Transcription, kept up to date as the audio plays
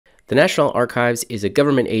The National Archives is a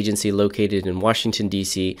government agency located in Washington,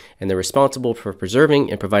 D.C., and they're responsible for preserving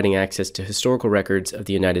and providing access to historical records of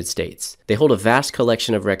the United States. They hold a vast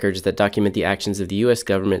collection of records that document the actions of the U.S.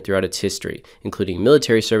 government throughout its history, including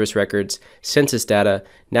military service records, census data,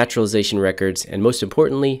 naturalization records, and most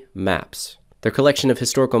importantly, maps. Their collection of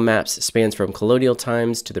historical maps spans from colonial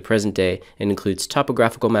times to the present day and includes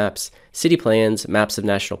topographical maps, city plans, maps of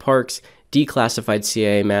national parks, declassified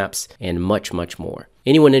CIA maps, and much, much more.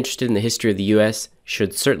 Anyone interested in the history of the U.S.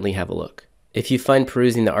 should certainly have a look. If you find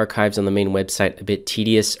perusing the archives on the main website a bit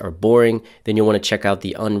tedious or boring, then you'll want to check out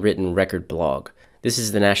the Unwritten Record blog. This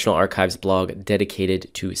is the National Archives blog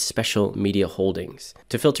dedicated to special media holdings.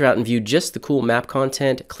 To filter out and view just the cool map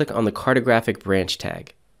content, click on the cartographic branch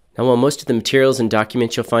tag. Now, while most of the materials and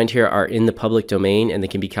documents you'll find here are in the public domain and they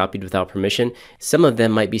can be copied without permission, some of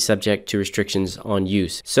them might be subject to restrictions on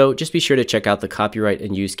use. So just be sure to check out the copyright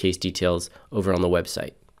and use case details over on the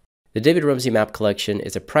website. The David Rumsey Map Collection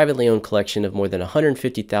is a privately owned collection of more than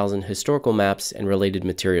 150,000 historical maps and related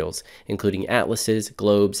materials, including atlases,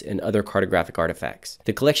 globes, and other cartographic artifacts.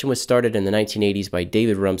 The collection was started in the 1980s by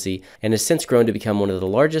David Rumsey and has since grown to become one of the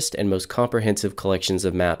largest and most comprehensive collections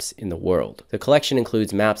of maps in the world. The collection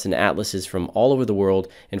includes maps and atlases from all over the world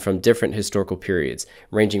and from different historical periods,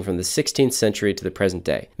 ranging from the 16th century to the present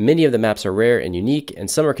day. Many of the maps are rare and unique, and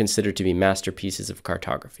some are considered to be masterpieces of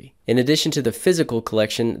cartography. In addition to the physical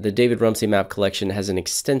collection, the David Rumsey Map Collection has an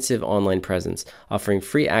extensive online presence, offering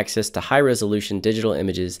free access to high-resolution digital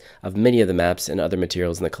images of many of the maps and other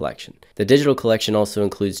materials in the collection. The digital collection also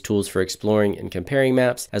includes tools for exploring and comparing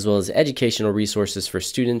maps, as well as educational resources for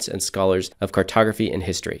students and scholars of cartography and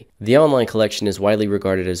history. The online collection is widely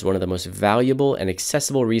regarded as one of the most valuable and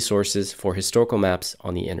accessible resources for historical maps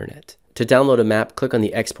on the internet. To download a map, click on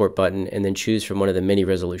the Export button and then choose from one of the many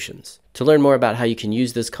resolutions. To learn more about how you can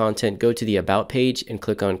use this content, go to the About page and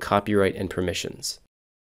click on Copyright and Permissions.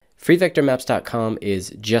 FreeVectorMaps.com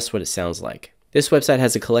is just what it sounds like. This website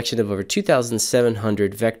has a collection of over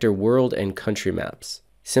 2,700 vector world and country maps.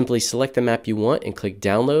 Simply select the map you want and click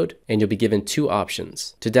Download, and you'll be given two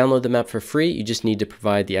options. To download the map for free, you just need to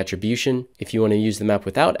provide the attribution. If you want to use the map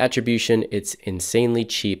without attribution, it's insanely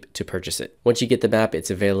cheap to purchase it. Once you get the map,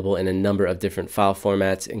 it's available in a number of different file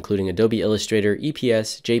formats, including Adobe Illustrator,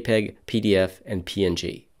 EPS, JPEG, PDF, and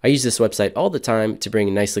PNG. I use this website all the time to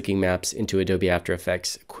bring nice looking maps into Adobe After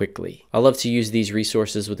Effects quickly. I love to use these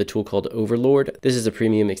resources with a tool called Overlord. This is a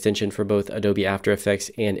premium extension for both Adobe After Effects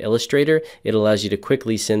and Illustrator. It allows you to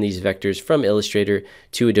quickly send these vectors from Illustrator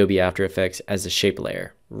to Adobe After Effects as a shape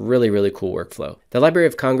layer. Really cool workflow. The Library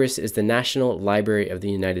of Congress is the National Library of the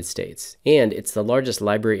United States, and it's the largest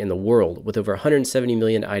library in the world with over 170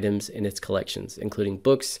 million items in its collections, including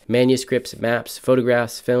books, manuscripts, maps,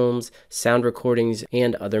 photographs, films, sound recordings,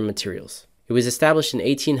 and other materials. It was established in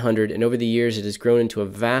 1800, and over the years it has grown into a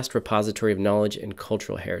vast repository of knowledge and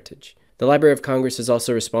cultural heritage. The Library of Congress is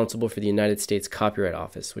also responsible for the United States Copyright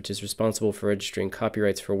Office, which is responsible for registering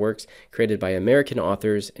copyrights for works created by American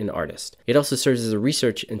authors and artists. It also serves as a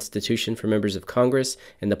research institution for members of Congress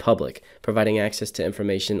and the public, providing access to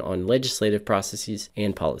information on legislative processes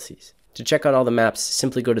and policies. To check out all the maps,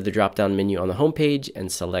 simply go to the drop-down menu on the homepage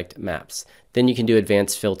and select Maps. Then you can do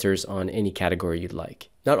advanced filters on any category you'd like.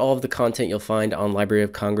 Not all of the content you'll find on Library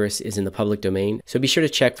of Congress is in the public domain, so be sure to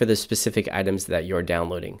check for the specific items that you're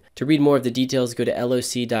downloading. To read more of the details, go to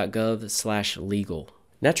loc.gov/legal.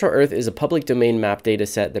 Natural Earth is a public domain map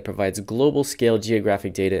dataset that provides global scale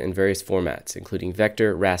geographic data in various formats, including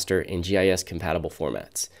vector, raster, and GIS compatible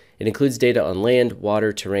formats. It includes data on land,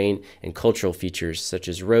 water, terrain, and cultural features such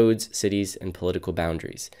as roads, cities, and political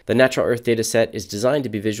boundaries. The Natural Earth dataset is designed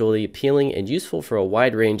to be visually appealing and useful for a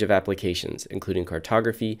wide range of applications, including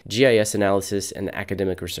cartography, GIS analysis, and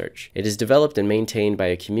academic research. It is developed and maintained by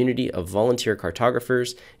a community of volunteer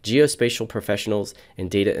cartographers, geospatial professionals,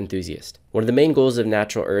 and data enthusiasts. One of the main goals of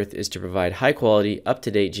Natural Earth is to provide high-quality,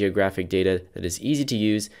 up-to-date geographic data that is easy to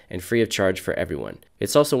use and free of charge for everyone.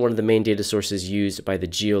 It's also one of the main data sources used by the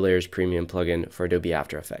GeoLayers Premium plugin for Adobe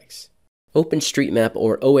After Effects. OpenStreetMap,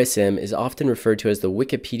 or OSM, is often referred to as the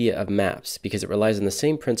Wikipedia of maps because it relies on the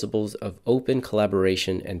same principles of open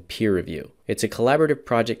collaboration and peer review. It's a collaborative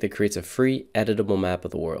project that creates a free, editable map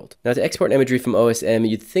of the world. Now, to export imagery from OSM,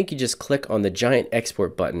 you'd think you just click on the giant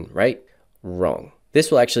export button, right? Wrong. This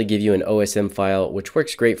will actually give you an OSM file, which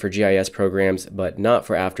works great for GIS programs, but not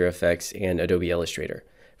for After Effects and Adobe Illustrator.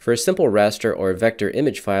 For a simple raster or vector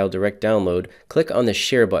image file direct download, click on the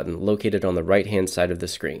Share button located on the right-hand side of the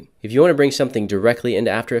screen. If you want to bring something directly into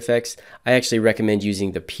After Effects, I actually recommend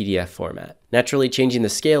using the PDF format. Naturally, changing the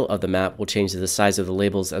scale of the map will change the size of the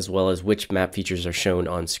labels as well as which map features are shown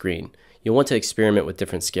on screen. you'll want to experiment with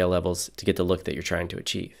different scale levels to get the look that you're trying to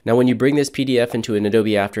achieve. Now, when you bring this PDF into an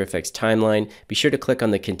Adobe After Effects timeline, be sure to click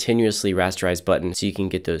on the Continuously Rasterize button so you can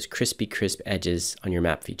get those crispy crisp edges on your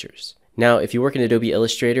map features. Now, if you work in Adobe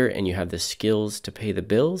Illustrator and you have the skills to pay the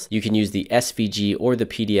bills, you can use the SVG or the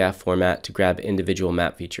PDF format to grab individual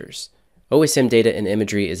map features. OSM data and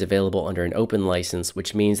imagery is available under an open license,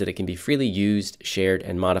 which means that it can be freely used, shared,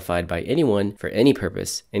 and modified by anyone for any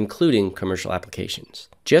purpose, including commercial applications.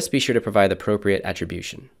 Just be sure to provide appropriate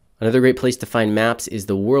attribution. Another great place to find maps is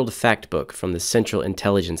the World Factbook from the Central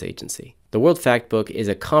Intelligence Agency. The World Factbook is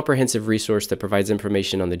a comprehensive resource that provides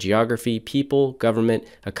information on the geography, people, government,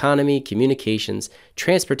 economy, communications,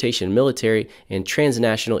 transportation, military, and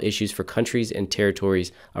transnational issues for countries and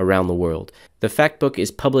territories around the world. The Factbook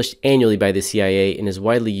is published annually by the CIA and is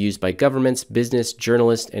widely used by governments, business,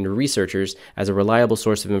 journalists, and researchers as a reliable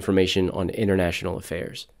source of information on international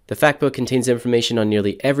affairs. The Factbook contains information on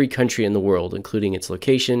nearly every country in the world, including its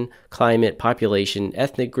location, climate, population,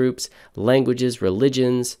 ethnic groups, languages,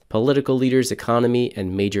 religions, political leaders, economy,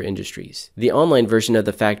 and major industries. The online version of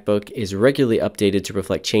the Factbook is regularly updated to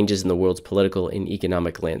reflect changes in the world's political and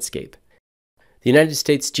economic landscape. The United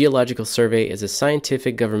States Geological Survey is a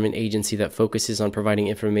scientific government agency that focuses on providing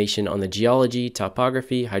information on the geology,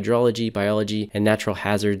 topography, hydrology, biology, and natural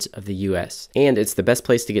hazards of the U.S. And it's the best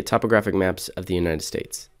place to get topographic maps of the United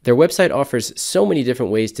States. Their website offers so many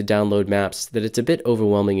different ways to download maps that it's a bit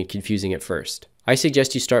overwhelming and confusing at first. I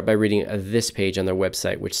suggest you start by reading this page on their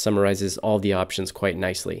website, which summarizes all the options quite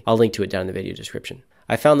nicely. I'll link to it down in the video description.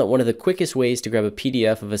 I found that one of the quickest ways to grab a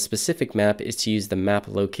PDF of a specific map is to use the map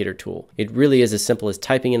locator tool. It really is as simple as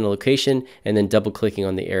typing in a location and then double-clicking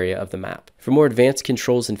on the area of the map. For more advanced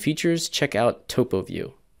controls and features, check out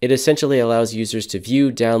TopoView. It essentially allows users to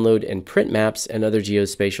view, download, and print maps and other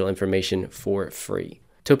geospatial information for free.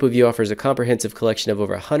 TopoView offers a comprehensive collection of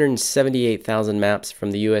over 178,000 maps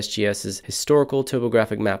from the USGS's historical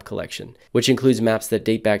topographic map collection, which includes maps that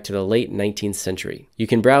date back to the late 19th century. You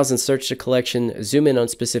can browse and search the collection, zoom in on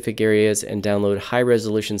specific areas, and download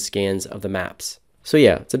high-resolution scans of the maps. So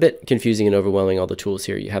yeah, it's a bit confusing and overwhelming, all the tools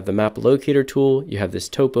here. You have the map locator tool, you have this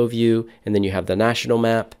TopoView, and then you have the national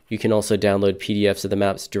map. You can also download PDFs of the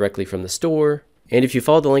maps directly from the store. And if you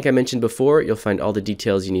follow the link I mentioned before, you'll find all the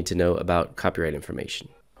details you need to know about copyright information.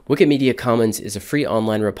 Wikimedia Commons is a free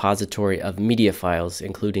online repository of media files,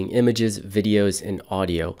 including images, videos, and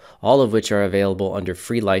audio, all of which are available under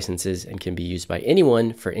free licenses and can be used by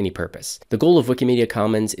anyone for any purpose. The goal of Wikimedia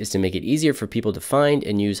Commons is to make it easier for people to find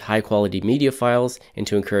and use high-quality media files and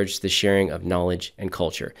to encourage the sharing of knowledge and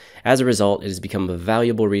culture. As a result, it has become a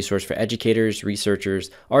valuable resource for educators, researchers,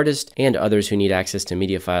 artists, and others who need access to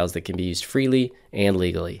media files that can be used freely and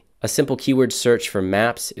legally. A simple keyword search for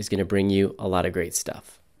maps is going to bring you a lot of great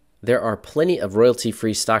stuff. There are plenty of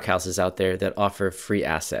royalty-free stockhouses out there that offer free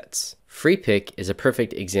assets. FreePic is a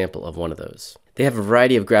perfect example of one of those. They have a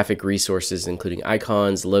variety of graphic resources, including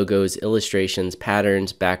icons, logos, illustrations,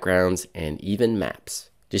 patterns, backgrounds, and even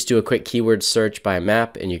maps. Just do a quick keyword search by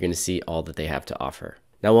map and you're going to see all that they have to offer.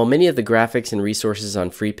 Now, while many of the graphics and resources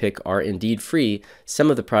on FreePic are indeed free,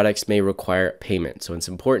 some of the products may require payment, so it's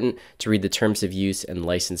important to read the terms of use and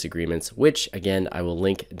license agreements, which, again, I will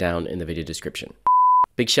link down in the video description.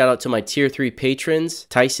 Big shout out to my Tier 3 patrons,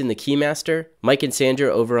 Tyson the Keymaster, Mike and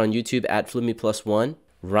Sandra over on YouTube at FlumiPlus1,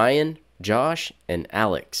 Ryan, Josh, and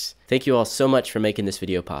Alex. Thank you all so much for making this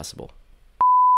video possible.